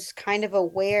I was kind of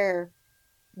aware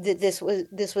that this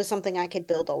was something I could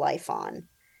build a life on.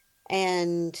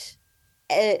 And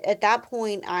at that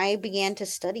point, I began to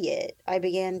study it. I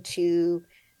began to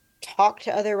talk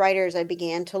to other writers. I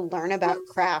began to learn about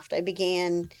craft. I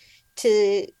began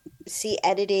to see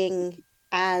editing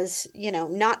as,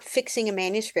 not fixing a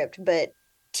manuscript, but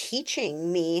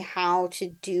teaching me how to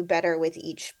do better with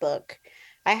each book.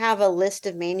 I have a list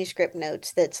of manuscript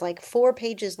notes that's like 4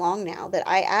 pages long now that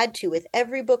I add to with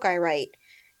every book I write.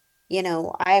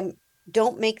 I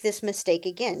don't make this mistake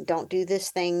again. Don't do this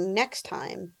thing next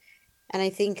time. And I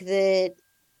think that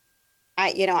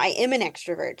I am an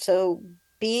extrovert. So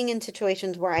being in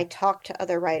situations where I talk to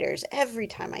other writers every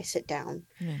time I sit down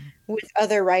Yeah. with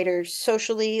other writers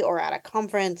socially or at a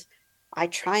conference, I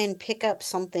try and pick up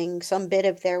something, some bit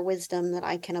of their wisdom that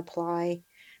I can apply.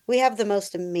 We have the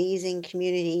most amazing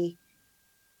community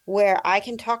where I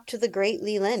can talk to the great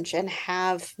Lee Lynch and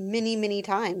have many, many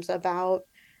times about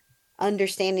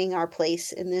understanding our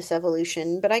place in this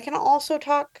evolution. But I can also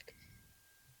talk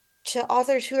to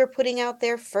authors who are putting out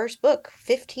their first book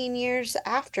 15 years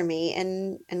after me,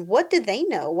 and what do they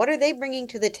know? What are they bringing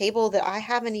to the table that I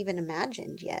haven't even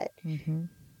imagined yet? Hmm.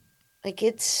 Like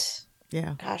it's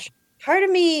Yeah. gosh, part of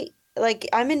me, like,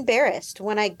 I'm embarrassed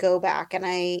when I go back and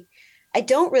I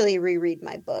don't really reread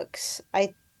my books.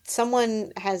 I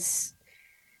someone has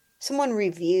someone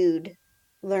reviewed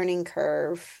Learning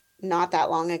Curve not that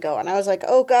long ago, and I was like,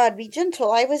 "Oh God, be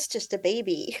gentle. I was just a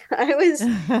baby. I was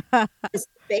just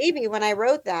a baby when I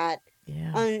wrote that."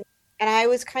 Yeah. Um, and I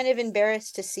was kind of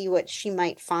embarrassed to see what she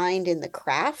might find in the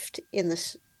craft in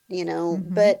this,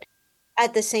 Hmm. but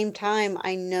at the same time,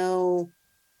 I know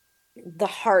the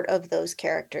heart of those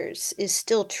characters is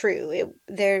still true.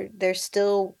 They're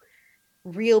still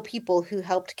real people who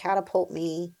helped catapult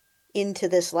me into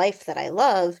this life that I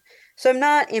love. So I'm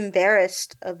not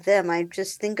embarrassed of them. I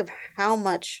just think of how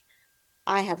much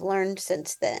I have learned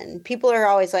since then. People are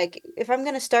always like, if I'm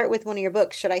going to start with one of your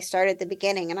books, should I start at the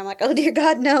beginning? And I'm like, oh dear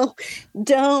God, no,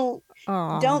 don't,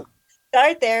 Aw. don't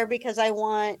start there because I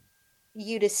want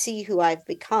you to see who I've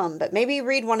become. But maybe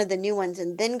read one of the new ones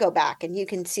and then go back and you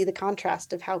can see the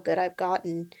contrast of how good I've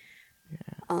gotten.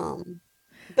 Um,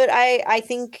 but I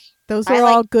think Those I are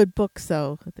like, all good books,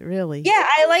 though, really. yeah,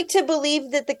 I like to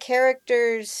believe that the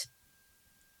characters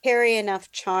carry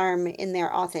enough charm in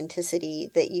their authenticity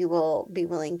that you will be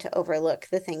willing to overlook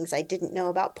the things I didn't know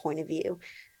about point of view.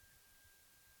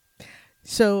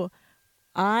 So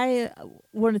I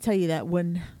want to tell you that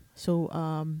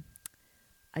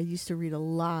I used to read a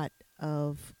lot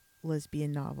of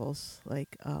lesbian novels,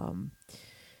 like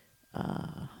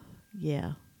uh,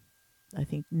 yeah, I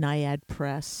think Naiad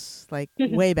Press, like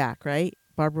way back, right?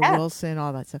 Barbara Yeah, Wilson,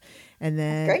 all that stuff,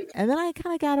 that's great. and then I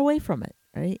kind of got away from it,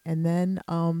 right? And then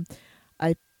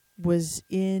I was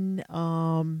in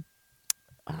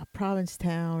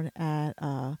Provincetown at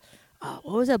what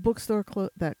was that bookstore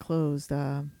that closed?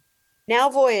 Now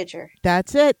Voyager.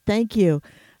 That's it. Thank you.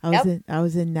 Yep. I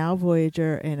was in Now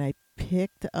Voyager, and I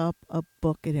picked up a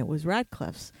book, and it was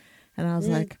Radcliffe's, and I was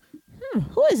Mm. like,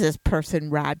 who is this person,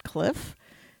 Radcliffe?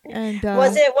 And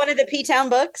Was it one of the P-Town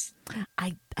books?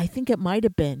 I think it might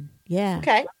have been, yeah,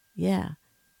 Okay. yeah.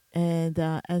 And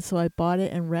so I bought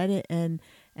it and read it, and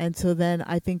so then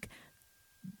I think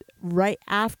right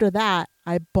after that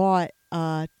I bought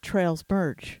Trails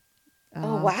Merge.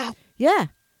 Oh, Uh, wow. yeah,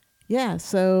 yeah.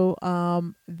 So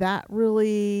that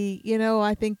really,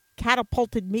 I think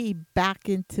catapulted me back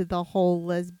into the whole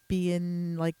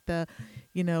lesbian, like the,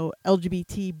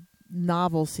 LGBT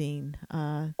novel scene.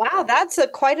 Wow, that's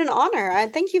quite an honor. I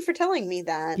thank you for telling me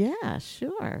that. Yeah,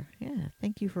 sure. Yeah,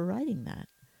 thank you for writing that.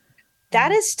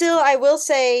 That is still, I will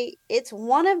say, it's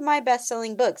one of my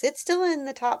best-selling books. It's still in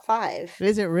the top five.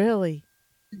 Is it really?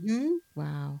 Hmm.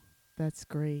 Wow, that's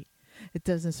great. It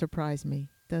doesn't surprise me.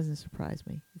 Doesn't surprise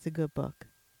me. It's a good book.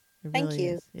 It Thank really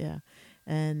you. is. Yeah,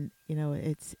 and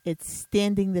it's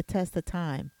standing the test of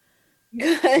time.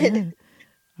 Good.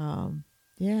 um,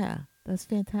 yeah, that's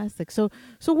fantastic. So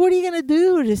what are you gonna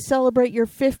do to celebrate your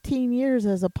 15 years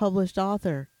as a published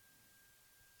author?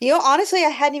 Honestly, I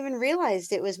hadn't even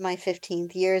realized it was my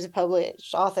 15th year as a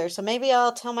published author. So maybe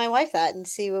I'll tell my wife that and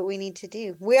see what we need to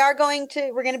do. We're going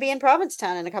to be in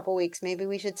Provincetown in a couple weeks. Maybe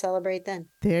we should celebrate then.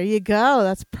 There you go.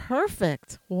 That's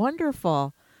perfect.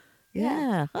 Wonderful. Yeah.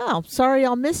 Yeah. Oh, I'm sorry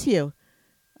I'll miss you.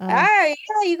 All Uh, right.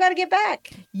 Yeah, you got to get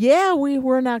back. yeah, we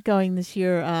were not going this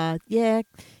year. Yeah,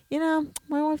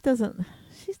 my wife doesn't.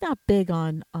 She's not big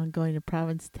on going to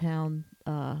Provincetown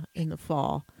in the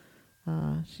fall.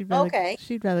 Okay.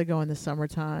 She'd rather go in the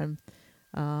summertime.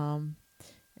 Um,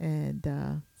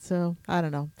 and so I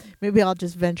don't know. Maybe I'll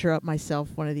just venture up myself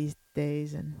one of these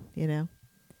days, and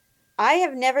I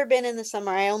have never been in the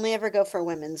summer. I only ever go for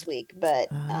Women's Week,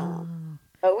 Ah,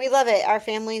 but we love it. Our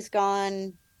family's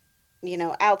gone,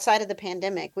 outside of the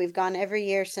pandemic. We've gone every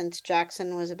year since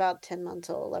Jackson was about 10 months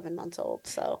old, 11 months old.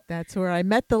 So, that's where I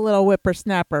met the little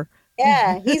whippersnapper.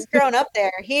 yeah, he's grown up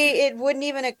there. It wouldn't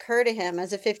even occur to him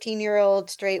as a 15-year-old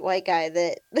straight white guy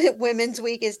that Women's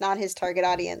Week is not his target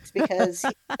audience because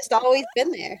he's just always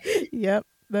been there. Yep,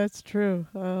 that's true.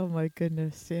 Oh my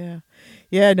goodness, yeah,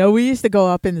 yeah. No, we used to go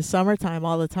up in the summertime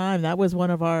all the time. That was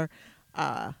one of our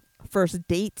uh, first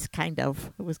dates, kind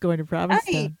of. It was going to Right.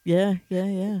 Provincetown. Yeah, yeah,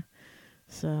 yeah.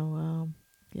 So,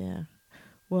 yeah.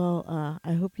 Well,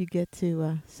 I hope you get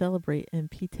to celebrate in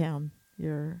P Town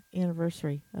your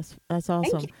anniversary. That's Thank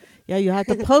awesome. you. Yeah, you have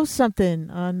to post something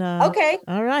on. Okay.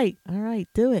 All right,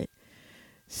 do it.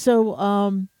 So,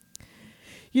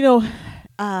 you know,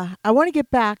 I want to get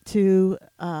back to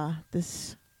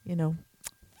this, you know,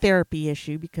 therapy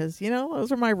issue because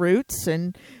those are my roots,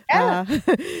 and Yeah.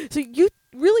 so you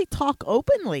really talk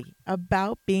openly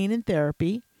about being in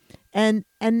therapy, and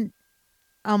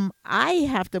I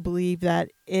have to believe that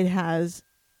it has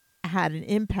had an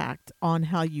impact on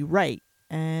how you write.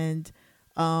 And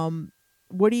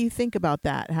what do you think about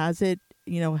that? Has it,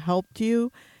 helped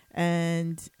you?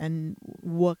 And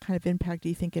what kind of impact do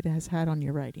you think it has had on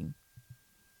your writing?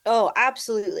 Oh,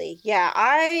 absolutely. Yeah,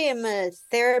 I am a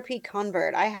therapy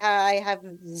convert. I have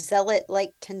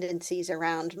zealot-like tendencies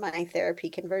around my therapy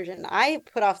conversion. I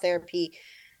put off therapy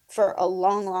for a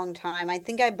long, long time. I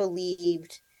think I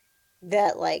believed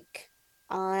that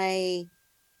I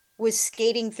was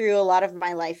skating through a lot of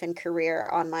my life and career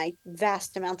on my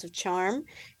vast amounts of charm,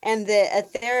 and that a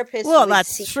therapist Well, would that's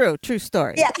see, true. True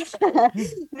story. yeah,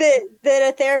 that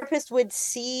a therapist would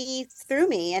see through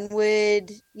me and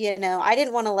would, I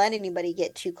didn't want to let anybody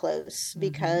get too close Mm-hmm.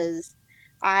 because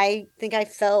I think I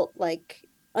felt like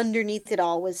underneath it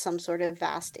all was some sort of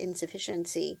vast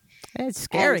insufficiency. It's And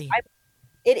scary.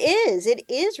 it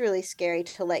is really scary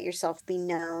to let yourself be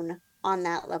known on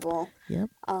that level. Yep.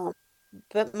 Um,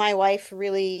 but my wife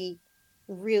really,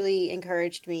 really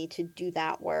encouraged me to do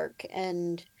that work,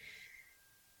 and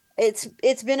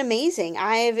it's been amazing.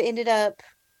 I've ended up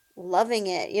loving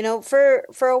it.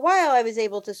 For a while I was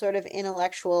able to sort of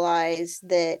intellectualize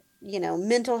that,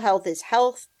 mental health is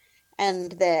health,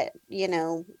 and that,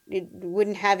 it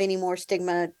wouldn't have any more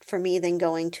stigma for me than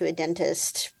going to a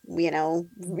dentist.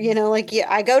 Mm-hmm. Like, yeah,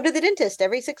 I go to the dentist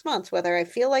every 6 months, whether I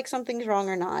feel like something's wrong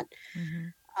or not.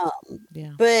 Mm-hmm.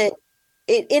 Yeah. But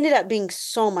it ended up being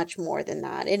so much more than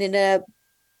that. It ended up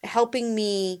helping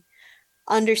me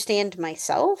understand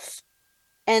myself.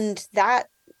 And that,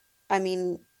 I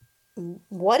mean,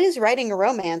 what is writing a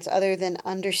romance other than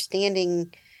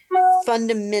understanding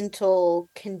fundamental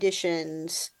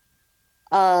conditions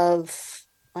of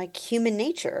like human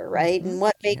nature, right? Mm-hmm. And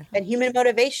what makes Yeah. and human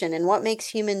motivation and what makes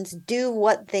humans do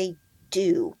what they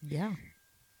do. Yeah.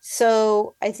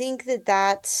 So I think that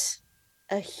that's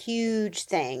a huge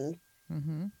thing.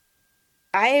 Mm-hmm.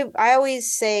 I always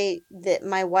say that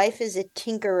my wife is a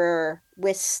tinkerer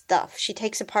with stuff. She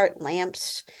takes apart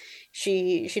lamps.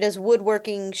 She does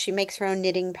woodworking. She makes her own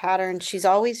knitting patterns. She's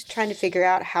always trying to figure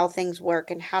out how things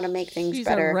work and how to make things She's a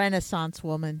better. Renaissance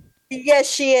woman. Yes,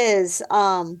 she is.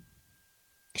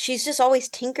 She's just always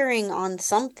tinkering on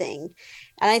something.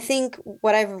 And I think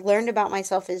what I've learned about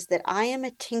myself is that I am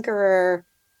a tinkerer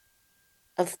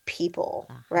of people,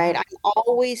 right? Aha. I'm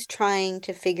always trying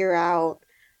to figure out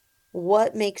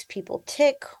what makes people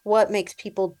tick, what makes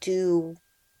people do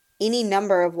any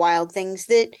number of wild things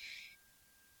that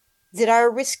that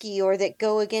are risky or that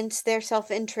go against their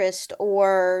self-interest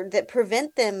or that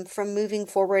prevent them from moving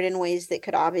forward in ways that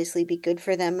could obviously be good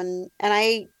for them. And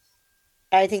I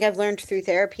think I've learned through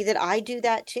therapy that I do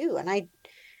that too. And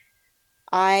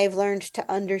I've learned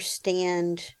to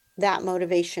understand that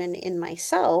motivation in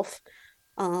myself.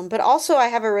 But also I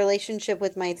have a relationship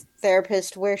with my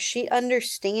therapist where she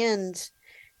understands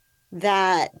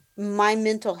that my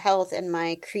mental health and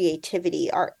my creativity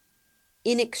are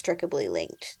inextricably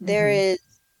linked. Mm-hmm.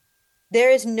 There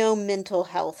is no mental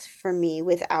health for me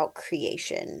without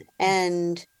creation.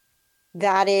 And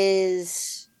that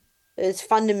is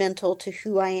fundamental to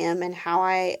who I am and how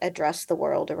I address the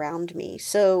world around me.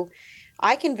 So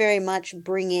I can very much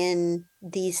bring in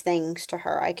these things to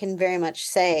her. I can very much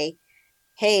say,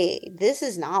 "Hey, this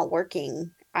is not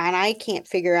working, and I can't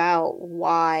figure out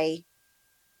why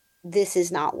this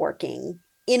is not working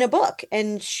in a book."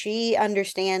 And she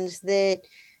understands that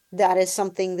that is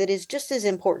something that is just as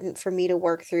important for me to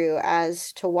work through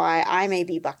as to why I may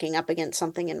be bucking up against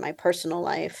something in my personal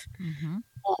life. Mm-hmm.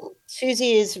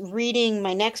 Susie is reading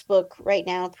my next book right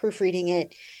now, proofreading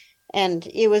it, and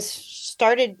I was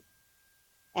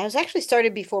actually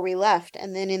started before we left,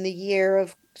 and then in the year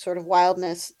of sort of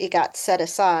wildness, it got set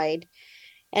aside,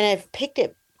 and I've picked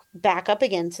it back up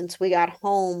again since we got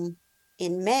home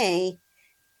in May.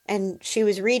 And she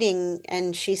was reading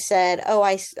and she said, "Oh,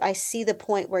 I see the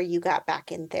point where you got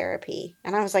back in therapy."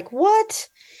 And I was like, "What?"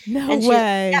 No And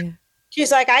way.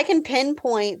 she's like, "I can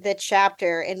pinpoint the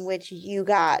chapter in which you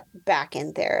got back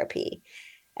in therapy."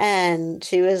 And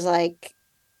she was like,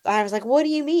 I was like, "What do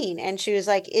you mean?" And she was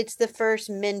like, "It's the first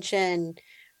mention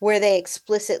where they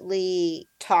explicitly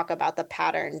talk about the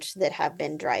patterns that have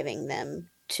been driving them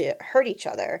to hurt each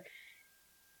other."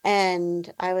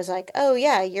 And I was like, "Oh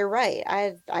yeah, you're right.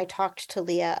 I talked to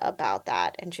Leah about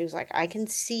that." And she was like,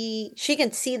 she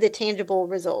can see the tangible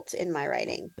results in my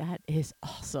writing." That is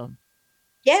awesome.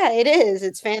 Yeah, it is.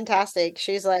 It's fantastic.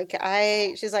 She highlighted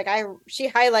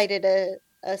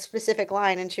a specific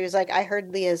line and she was like, "I heard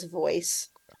Leah's voice."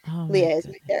 Oh my Leah is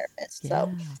my goodness. therapist.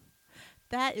 So Yeah.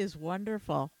 That is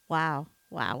wonderful. Wow.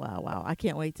 Wow. Wow. Wow. I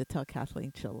can't wait to tell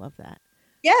Kathleen. She'll love that.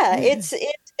 yeah, it's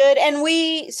good.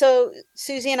 And so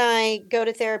Susie and I go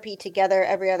to therapy together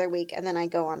every other week, and then I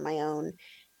go on my own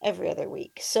every other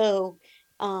week. So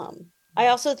I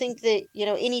also think that,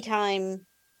 anytime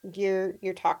you're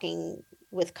talking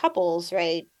with couples,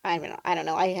 right? I mean, I don't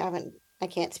know. I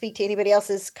can't speak to anybody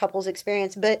else's couples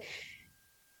experience, but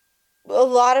a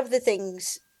lot of the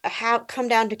things have come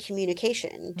down to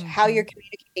communication, to how Mm-hmm. you're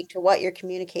communicating, to what you're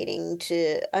communicating,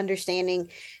 to understanding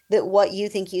that what you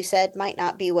think you said might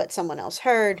not be what someone else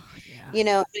heard. Oh,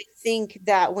 yeah. I think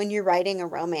that when you're writing a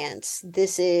romance,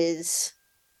 this is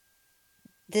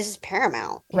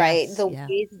paramount, right? Yes. The Yeah.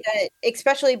 ways that,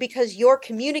 especially because you're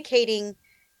communicating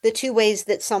the two ways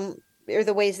that some or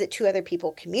the ways that two other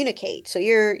people communicate. So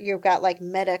you've got like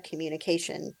meta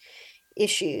communication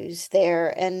issues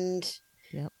there. And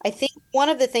Yep. I think one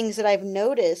of the things that I've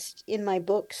noticed in my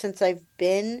book since I've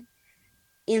been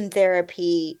in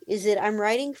therapy is that I'm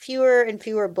writing fewer and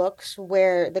fewer books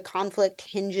where the conflict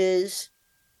hinges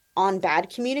on bad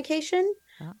communication.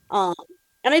 Yeah. Um,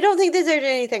 and I don't think that there's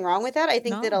anything wrong with that. I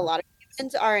think that a No. lot of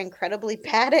humans are incredibly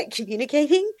bad at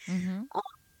communicating. Mm-hmm. Um,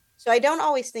 so I don't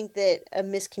always think that a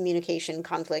miscommunication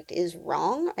conflict is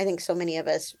wrong. I think so many of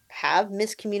us have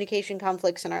miscommunication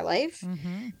conflicts in our life.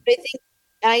 Mm-hmm. But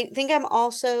I think I'm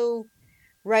also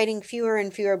writing fewer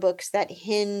and fewer books that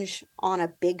hinge on a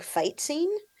big fight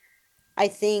scene. I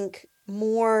think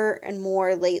more and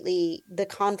more lately, the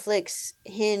conflicts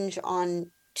hinge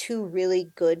on two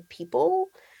really good people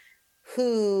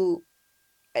who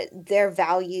their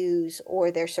values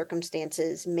or their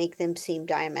circumstances make them seem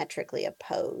diametrically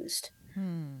opposed.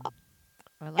 Hmm.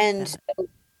 I like And that. so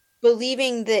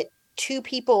believing that two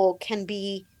people can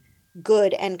be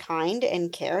good and kind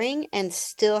and caring and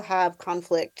still have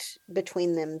conflict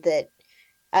between them that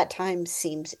at times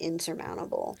seems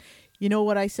insurmountable. You know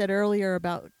what I said earlier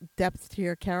about depth to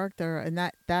your character, and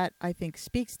that I think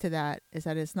speaks to that, is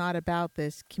that it's not about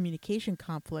this communication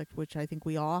conflict, which I think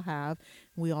we all have,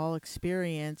 we all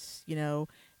experience,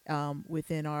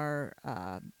 within our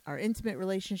intimate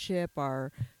relationship,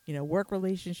 our work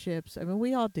relationships. I mean,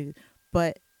 we all do,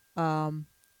 but um,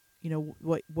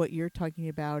 what you're talking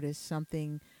about is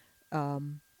something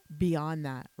um, beyond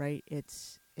that, right?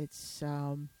 It's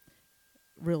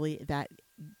really that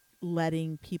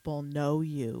letting people know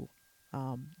you,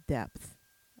 depth.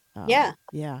 Yeah.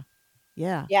 Yeah,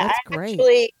 yeah, Yeah, that's I great.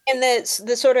 actually in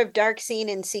the sort of dark scene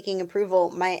in Seeking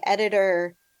Approval, my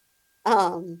editor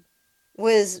um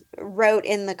was wrote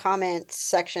in the comments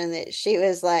section that she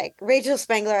was like, Rachel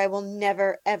Spangler, I will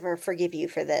never ever forgive you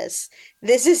for this.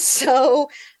 This is so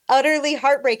utterly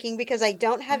heartbreaking because I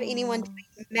don't have anyone to Oh,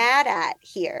 be mad at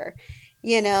here.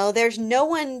 There's no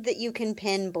one that you can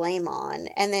pin blame on.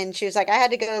 And then she was like, I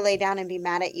had to go lay down and be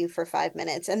mad at you for 5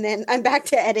 minutes, and then I'm back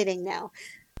to editing now.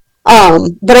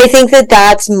 But I think that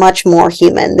that's much more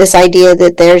human. This idea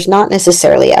that there's not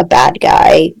necessarily a bad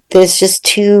guy. There's just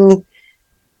two,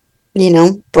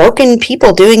 broken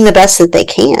people doing the best that they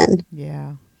can.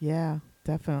 yeah, yeah,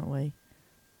 definitely.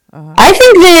 I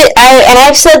think that and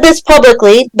I've said this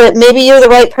publicly, but maybe you're the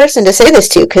right person to say this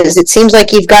to because it seems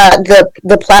like you've got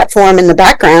the platform in the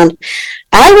background.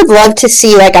 I would love to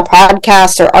see like a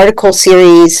podcast or article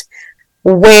series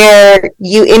where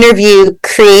you interview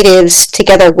creatives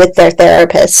together with their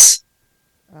therapists.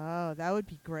 Oh, that would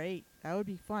be great. That would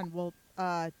be fun. Well,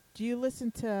 do you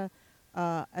listen to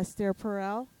Esther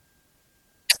Perel?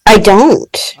 I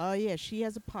don't. Oh yeah, she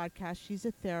has a podcast. She's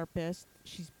a therapist.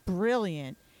 She's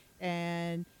brilliant,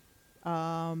 and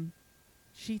um,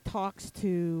 she talks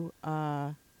to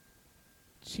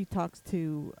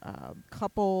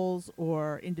couples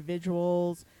or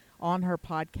individuals on her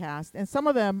podcast, and some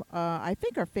of them I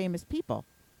think are famous people.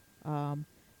 Um,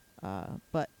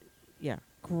 but yeah,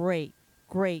 great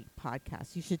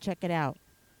podcast. You should check it out.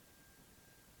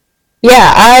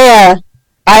 Yeah,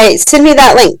 I send me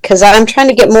that link because I'm trying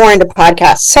to get more into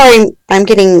podcasts. Sorry,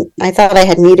 I thought I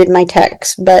had muted my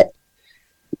text, but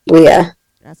we,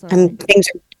 That's all right. things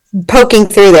are poking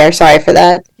through there. Sorry for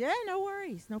that. Yeah, no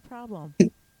worries, no problem, no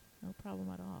problem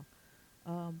at all.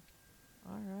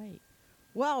 All right.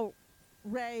 Well,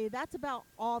 Ray, that's about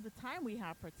all the time we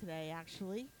have for today,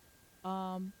 actually.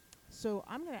 Um, so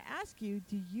I'm going to ask you,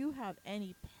 do you have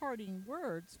any parting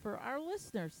words for our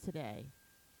listeners today?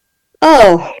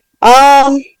 Oh,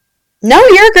 no,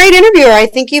 you're a great interviewer. I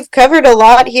think you've covered a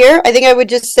lot here. I think I would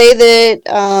just say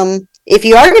that if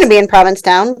you are going to be in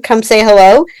Provincetown, come say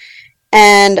hello.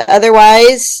 And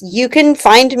otherwise, you can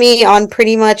find me on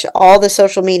pretty much all the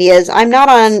social medias. I'm not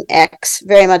on X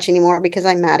very much anymore because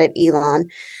I'm mad at Elon.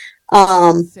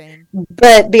 Um, Same.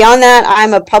 but beyond that,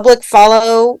 I'm a public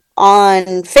follow on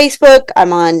Facebook.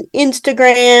 I'm on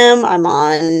Instagram. I'm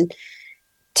on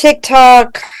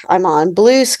TikTok. I'm on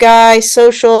Blue Sky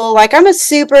Social. Like, I'm a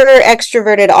super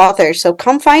extroverted author. So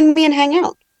come find me and hang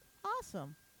out.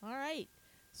 Awesome. All right.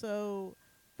 So,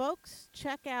 folks,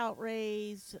 check out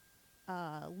Ray's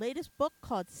latest book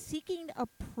called Seeking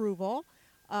Approval,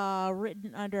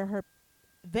 written under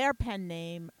their pen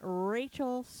name,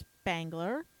 Rachel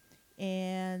Spangler.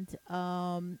 And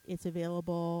it's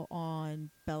available on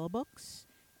Bella Books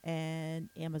and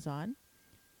Amazon.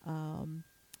 Um,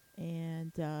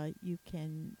 and you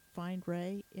can find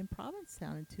Ray in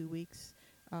Provincetown in 2 weeks.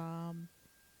 Um,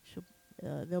 she'll,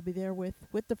 they'll be there with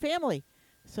the family.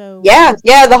 So Yeah,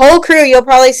 yeah, the whole crew. You'll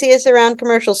probably see us around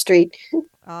Commercial Street.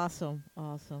 awesome,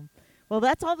 awesome. Well,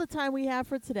 that's all the time we have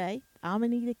for today. I'm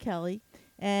Anita Kelly,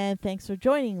 and thanks for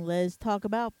joining Liz Talk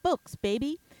About Books,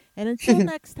 baby. And until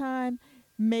next time,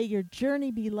 may your journey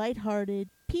be lighthearted,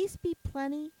 peace be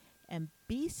plenty, and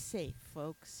be safe,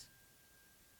 folks.